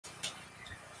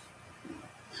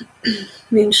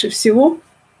меньше всего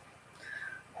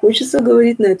хочется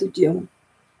говорить на эту тему.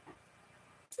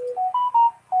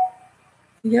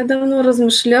 Я давно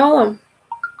размышляла,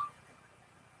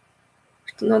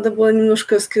 что надо было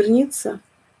немножко оскверниться,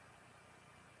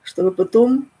 чтобы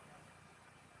потом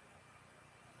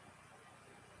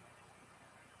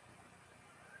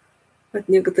от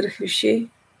некоторых вещей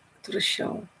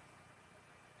отвращало.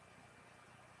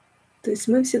 То есть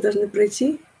мы все должны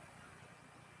пройти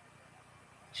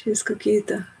через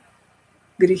какие-то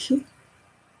грехи,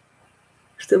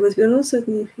 чтобы отвернуться от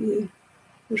них и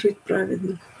жить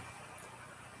праведно.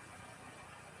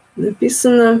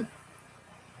 Написано,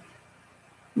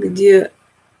 где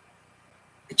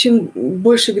чем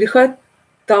больше греха,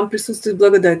 там присутствует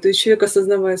благодать. То есть человек,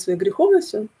 осознавая свою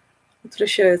греховность, он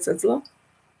отвращается от зла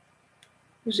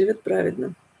и живет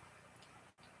праведно.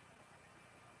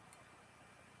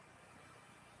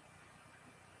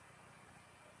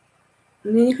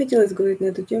 Мне не хотелось говорить на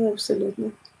эту тему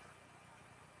абсолютно.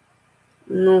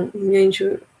 Но у меня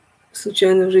ничего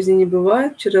случайно в жизни не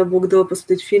бывает. Вчера Бог дал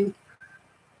посмотреть фильм.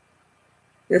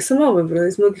 Я сама выбрала.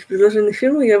 Из многих предложенных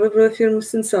фильмов я выбрала фильм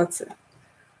 «Сенсация».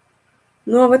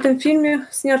 Ну а в этом фильме,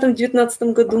 снятом в 2019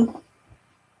 году,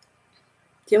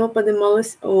 тема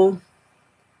поднималась о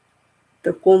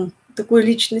такой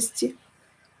личности,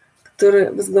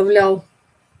 который возглавлял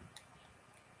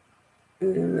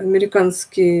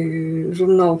американский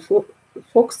журнал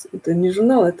Fox. Это не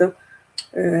журнал, это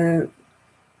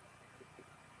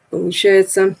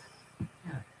получается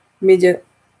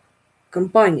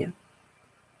медиакомпания.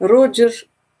 Роджер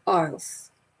Айлс.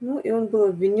 Ну и он был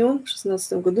обвинен в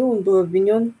 2016 году, он был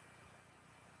обвинен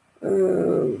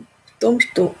в том,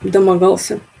 что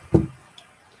домогался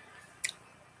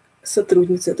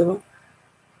сотрудниц этого.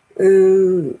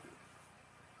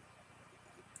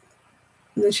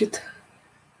 Значит,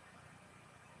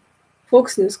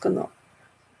 Fox News канал.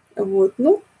 Вот,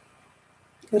 ну,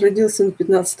 родился он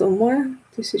 15 мая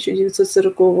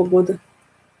 1940 года.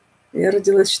 Я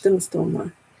родилась 14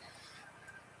 мая.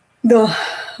 Да,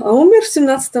 а умер в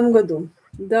 17 году.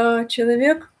 Да,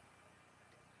 человек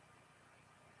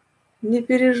не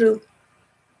пережил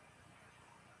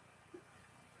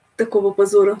такого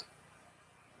позора.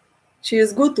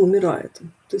 Через год умирает.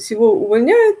 То есть его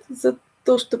увольняют за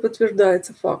то, что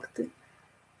подтверждаются факты.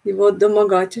 Его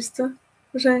домогательства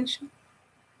женщин.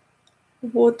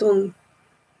 Вот он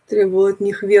требовал от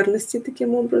них верности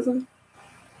таким образом.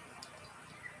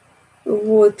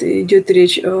 Вот идет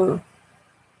речь о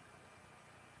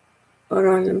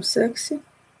оральном сексе.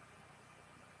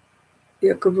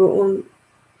 Якобы он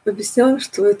объяснял,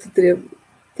 что это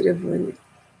требование.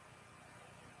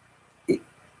 И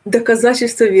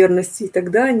доказательство верности. И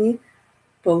тогда они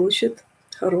получат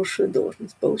хорошую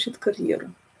должность, получат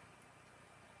карьеру.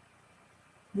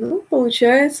 Ну,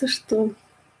 получается, что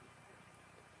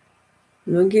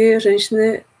многие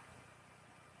женщины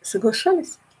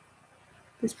соглашались.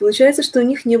 То есть получается, что у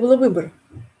них не было выбора.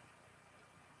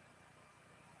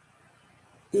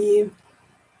 И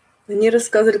они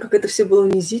рассказывали, как это все было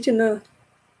унизительно.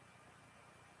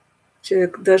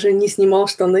 Человек даже не снимал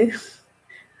штаны.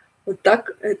 Вот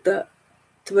так это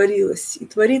творилось. И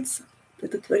творится.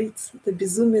 Это творится. Это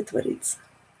безумие творится.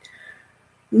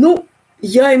 Ну,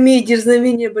 я имею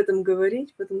дерзновение об этом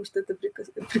говорить, потому что это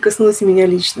прикоснулось меня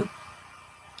лично.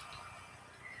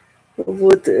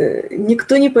 Вот.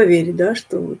 Никто не поверит, да,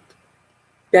 что вот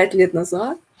 5 лет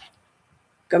назад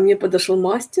ко мне подошел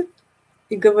мастер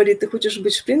и говорит: ты хочешь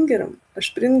быть шпрингером? А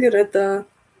шпрингер – это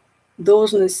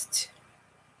должность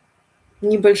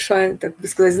небольшая, так бы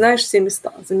сказать, знаешь все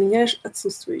места, заменяешь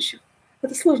отсутствующих.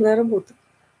 Это сложная работа,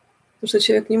 потому что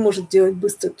человек не может делать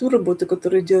быстро ту работу,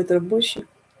 которую делает рабочий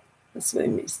на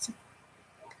своем месте.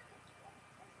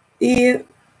 И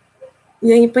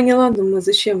я не поняла, думаю,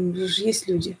 зачем, же есть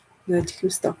люди на этих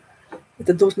местах.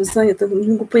 Это должность занята,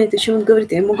 не могу понять, о чем он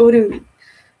говорит. Я ему говорю,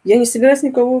 я не собираюсь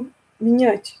никого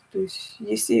менять. То есть,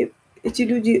 если эти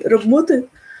люди работают,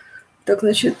 так,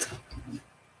 значит,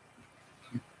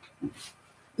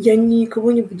 я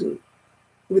никого не буду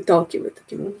выталкивать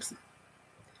таким образом.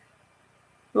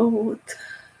 Вот.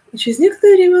 И через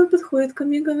некоторое время он подходит ко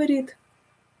мне и говорит: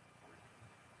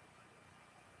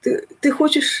 ты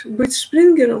хочешь быть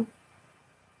шпрингером?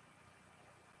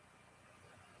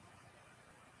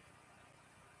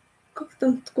 Как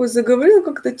там такой заговорил,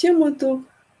 как-то тему эту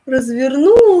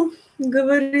развернул,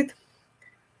 говорит: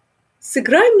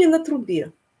 сыграй мне на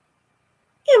трубе.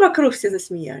 И вокруг все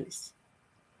засмеялись.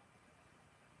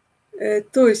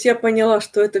 То есть я поняла,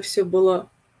 что это все было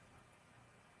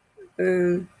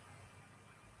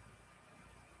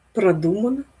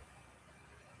продумано.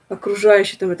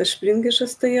 Окружающая там эта шпрингерша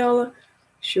стояла.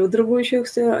 еще другой человек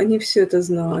стоял, они все это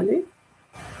знали.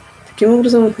 Таким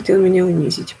образом он хотел меня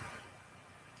унизить.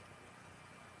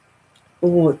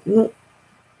 Вот, ну,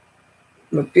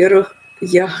 во-первых,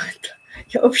 я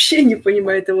вообще не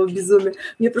понимаю этого безумия.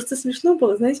 Мне просто смешно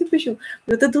было, знаете почему?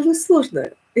 Но это должность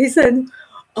сложная. Я не знаю, ну,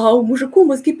 а у мужиков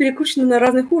мозги перекручены на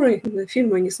разных уровнях.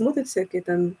 Фильмы они смотрят всякие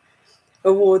там,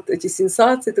 вот, эти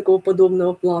сенсации такого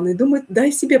подобного плана. И думают,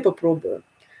 дай себе попробую.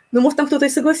 Ну, может, там кто-то и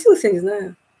согласился, я не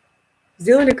знаю.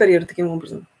 Сделали карьеру таким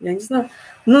образом. Я не знаю.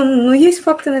 Ну есть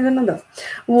факты, наверное, да.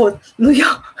 Вот. Ну, я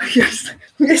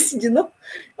седина,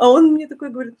 а он мне такой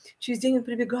говорит, через день он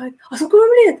прибегает. А сколько вам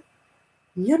лет?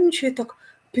 Нервничает так,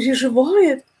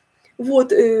 переживает.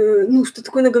 Вот, ну, что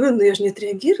такое наговорил, но я же не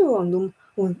отреагировала.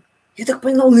 Я так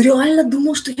поняла, он реально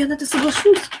думал, что я на это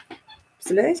соглашусь.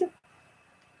 Представляете?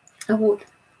 Вот.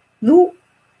 Ну,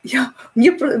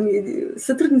 мне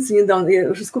сотрудница недавно,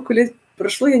 я уже сколько лет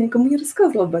прошло, я никому не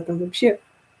рассказывала об этом вообще.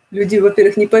 Люди,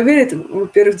 во-первых, не поверят.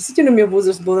 Во-первых, действительно, у меня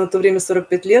возраст был на то время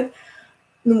 45 лет.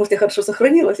 Ну, может, я хорошо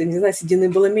сохранилась, я не знаю, седины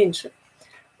было меньше.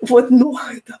 Вот, но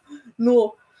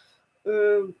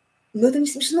это не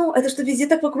смешно. Это что, везде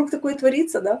так вокруг такое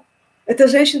творится, да? Это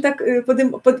женщин так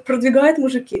продвигает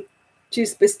мужики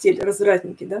через постель,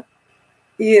 развратники, да?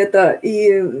 И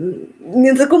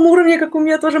не на таком уровне, как у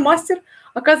меня тоже мастер,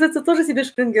 оказывается, тоже себе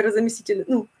шпрингера заместитель,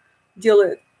 ну,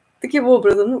 делает. Таким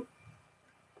образом, ну,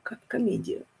 как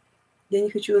комедия. Я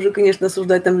не хочу уже, конечно,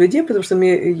 осуждать там людей, потому что у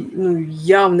меня, ну,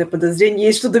 явное подозрение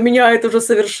есть, что до меня это уже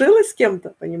совершилось с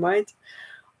кем-то, понимаете?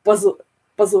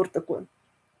 Позор такой.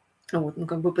 Вот, ну,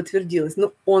 как бы подтвердилось.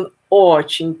 Но он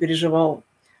очень переживал,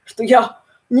 что я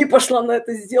не пошла на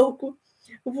эту сделку.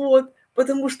 Вот,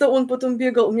 потому что он потом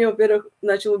бегал, мне, во-первых,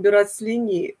 начал убирать с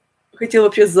линии, хотел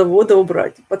вообще с завода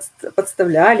убрать,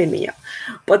 подставляли меня.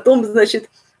 Потом, значит,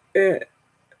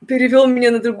 перевел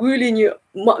меня на другую линию.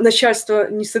 Начальство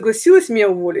не согласилось меня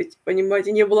уволить,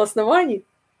 понимаете, не было оснований.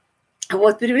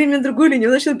 Вот, перевели меня на другую линию,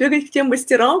 начал бегать к тем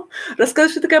мастерам,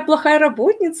 рассказывать, что я такая плохая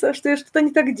работница, что я что-то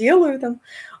не так делаю там.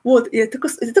 Вот, и я только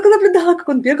наблюдала, как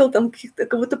он бегал, там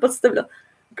кого-то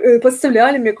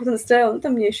подставляли меня, кого-то настраивал. Ну,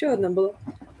 там у меня еще одна была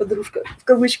подружка, в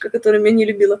кавычках, которая меня не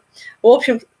любила. В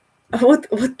общем, вот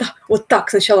так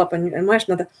сначала, понимаешь,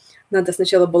 надо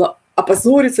сначала было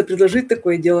опозориться, предложить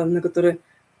такое дело, на которое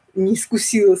не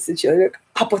искусился человек,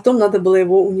 а потом надо было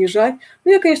его унижать.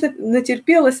 Ну, я, конечно,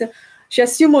 натерпелась.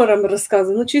 Сейчас с юмором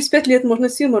рассказываю, но через 5 лет можно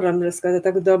с юмором рассказать,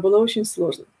 тогда было очень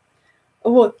сложно.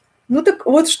 Вот. Ну так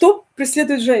вот что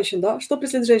преследует женщин, да? Что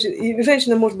преследует женщин? И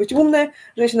женщина может быть умная,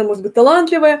 женщина может быть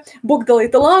талантливая, Бог дал ей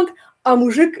талант, а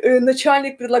мужик,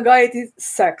 начальник, предлагает ей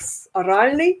секс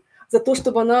оральный за то,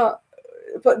 чтобы она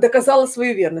доказала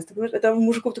свою верность. Это у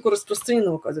мужиков такое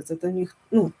распространено, оказывается. Это у них,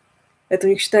 ну, это у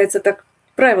них считается так,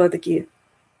 правила такие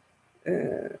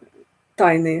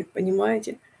тайные,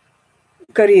 понимаете?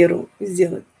 Карьеру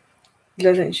сделать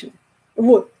для женщин.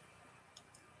 Вот.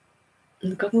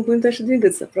 Ну, как мы будем дальше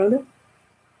двигаться, правда?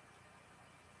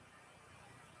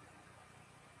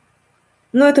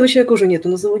 Но этого человека уже нету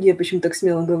на заводе, я почему так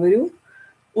смело говорю.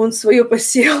 Он свое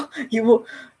посел, его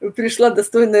пришла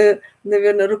достойная,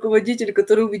 наверное, руководитель,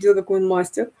 который увидел, какой он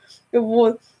мастер.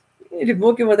 Вот. Или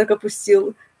Бог его так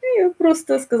опустил. И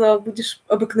просто сказала, будешь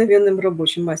обыкновенным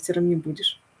рабочим, мастером не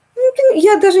будешь.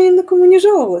 Я даже ни на кому не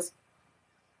жаловалась.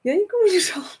 Я никому не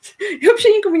жаловалась. Я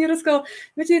вообще никому не рассказывала.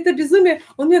 Знаете, это безумие.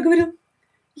 Он мне говорил,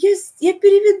 я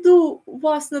переведу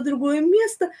вас на другое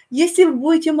место, если вы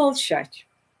будете молчать.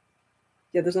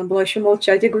 Я должна была еще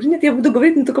молчать. Я говорю, нет, я буду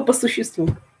говорить, но только по существу.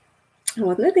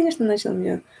 Вот. Ну и, конечно, начал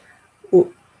меня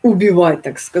убивать,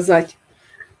 так сказать.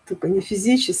 Только не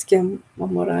физически, а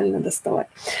морально доставать.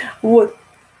 Вот.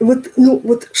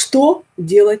 Вот что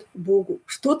делать Богу?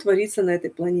 Что творится на этой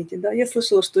планете? Да? Я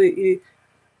слышала, что и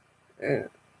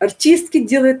артистки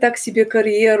делают так себе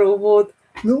карьеру. Вот.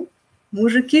 Ну,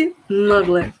 мужики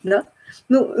наглые, да?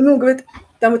 Ну, говорит,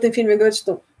 там в этом фильме говорят,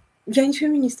 что я не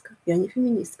феминистка.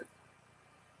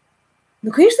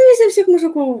 Ну, конечно, нельзя всех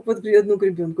мужиков под одну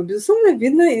гребенку. Безусловно,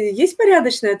 видно, есть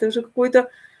порядочное. Это уже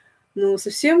какой-то, ну,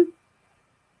 совсем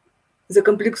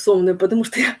закомплексованное, потому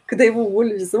что когда его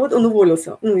уволили с завода, он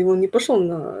уволился. Ну, его не пошел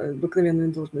на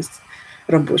обыкновенную должность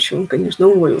рабочего, он, конечно,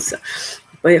 уволился.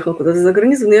 Поехал куда-то за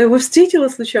границу, но я его встретила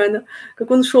случайно,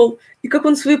 как он шел, и как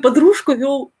он свою подружку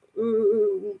вел,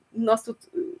 у нас тут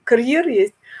карьер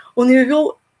есть, он ее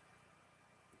вел,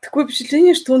 такое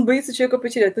впечатление, что он боится человека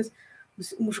потерять. То есть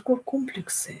у мужиков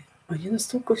комплексы, они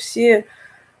настолько все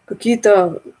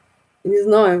какие-то, не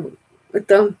знаю,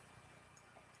 это,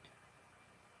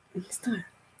 не знаю,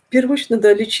 в первую очередь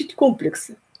надо лечить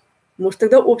комплексы. Может,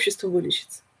 тогда общество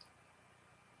вылечится.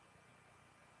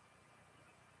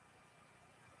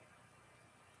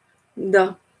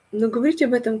 Да, но говорить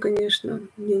об этом, конечно,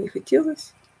 мне не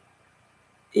хотелось.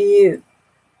 И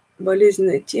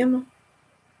болезненная тема.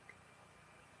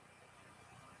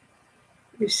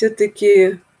 И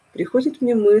все-таки приходит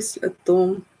мне мысль о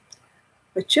том,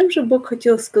 о чем же Бог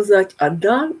хотел сказать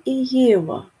Адам и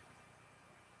Ева.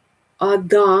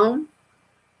 Адам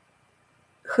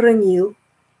хранил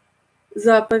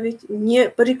заповедь, не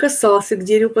прикасался к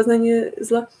дереву познания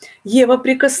зла. Ева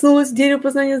прикоснулась к дереву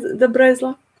познания добра и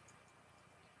зла.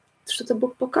 Что-то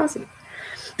Бог показывает.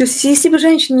 То есть если бы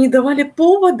женщине не давали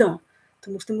повода,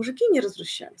 то, может, и мужики не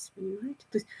развращались, понимаете?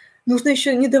 То есть нужно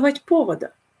еще не давать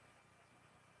повода.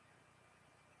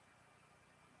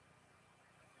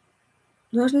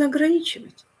 Нужно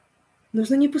ограничивать.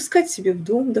 Нужно не пускать себе в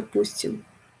дом, допустим.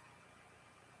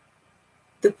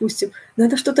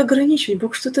 Надо что-то ограничивать.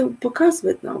 Бог что-то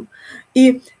показывает нам.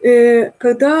 И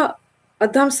когда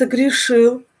Адам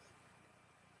согрешил,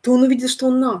 то он увидел, что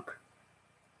он наг.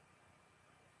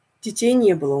 Детей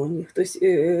не было у них. То есть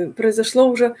произошло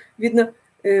уже, видно,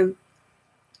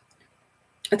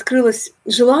 открылось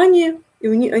желание, и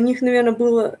у них, наверное,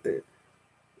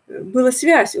 была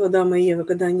связь у Адама и Евы,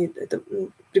 когда они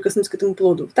прикоснулись к этому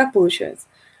плоду. Так получается.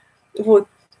 Вот.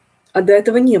 А до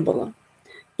этого не было.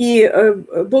 И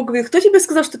Бог говорит: кто тебе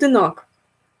сказал, что ты наг?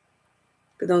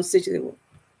 Когда он встретил его.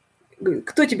 Говорит: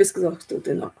 кто тебе сказал, что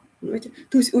ты наг? Понимаете?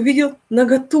 То есть увидел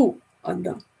наготу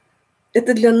Адам.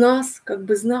 Это для нас как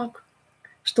бы знак,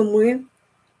 что мы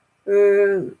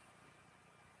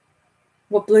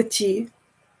во плоти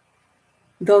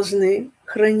должны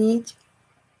хранить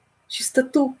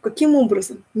чистоту. Каким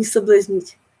образом? Не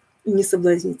соблазнить и не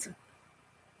соблазниться.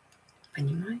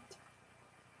 Понимаете?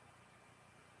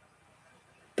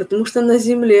 Потому что на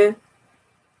земле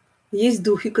есть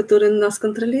духи, которые нас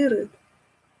контролируют.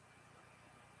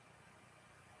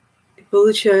 И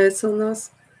получается у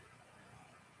нас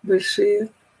большие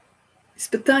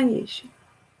испытания еще.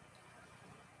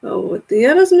 Вот. И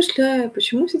я размышляю,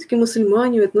 почему все-таки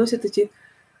мусульмане относят эти...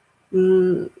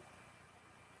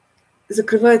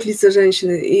 закрывают лица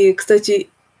женщины. И, кстати,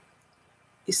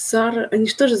 и Сара, они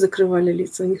же тоже закрывали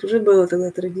лица. У них уже была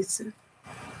тогда традиция.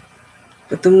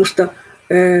 Потому что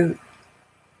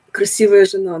красивая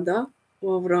жена, да,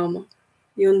 у Авраама.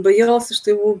 И он боялся,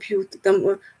 что его убьют. И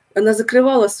там она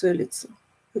закрывала свое лицо.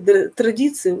 Это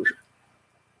традиция уже.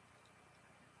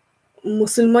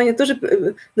 Мусульмане тоже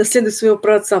наследуют своего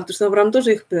праотца, потому что Авраам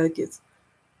тоже их праотец.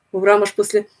 У Авраама аж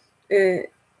после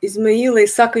Измаила,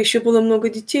 Исаака еще было много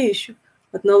детей еще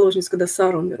от наложниц, когда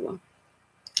Сара умерла.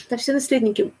 Это все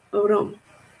наследники Авраама.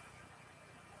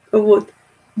 Вот.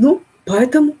 Ну,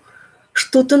 поэтому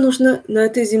что-то нужно на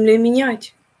этой земле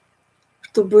менять,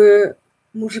 чтобы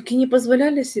мужики не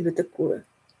позволяли себе такое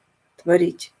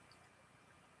творить.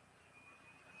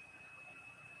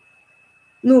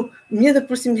 Ну, мне,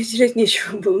 допустим, терять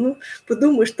нечего было. Ну,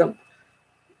 подумаешь там.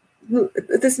 Ну,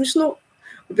 это смешно.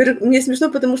 Во-первых, мне смешно,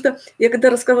 потому что я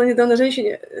когда рассказывала недавно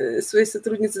женщине, своей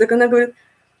сотруднице, так она говорит,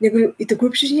 я говорю, и такое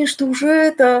впечатление, что уже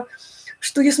это,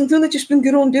 что я смотрю на эти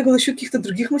шпрингеры, он бегал, еще каких-то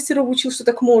других мастеров учил, что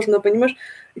так можно, понимаешь?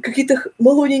 И каких-то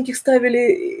молоденьких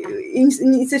ставили, и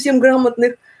не совсем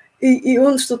грамотных, и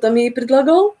он что там ей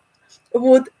предлагал,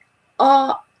 вот.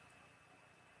 А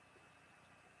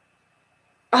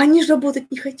они же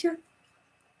работать не хотят.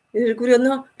 Я же говорю,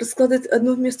 она раскладывает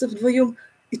одно место вдвоем,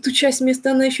 и ту часть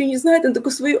места она еще не знает, она только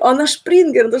свою, а она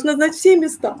шпрингер, должна знать все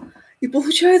места. И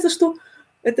получается, что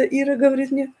это Ира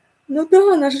говорит мне, ну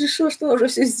да, она же решила, что она уже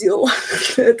все сделала.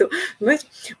 Понимаете?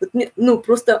 Вот мне, ну,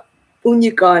 просто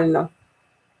уникально.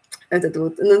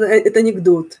 Это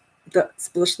анекдот. Это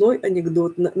сплошной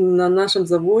анекдот. На нашем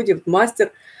заводе, вот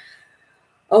мастер.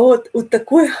 А вот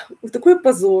такой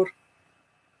позор.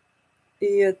 И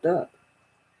это...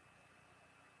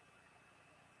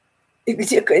 И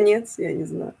где конец, я не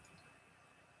знаю.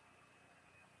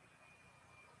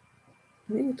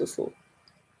 Мне не то слово.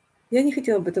 Я не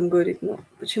хотела об этом говорить, но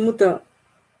почему-то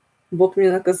Бог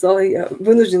меня наказал, и я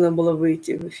вынуждена была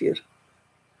выйти в эфир.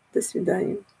 До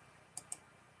свидания.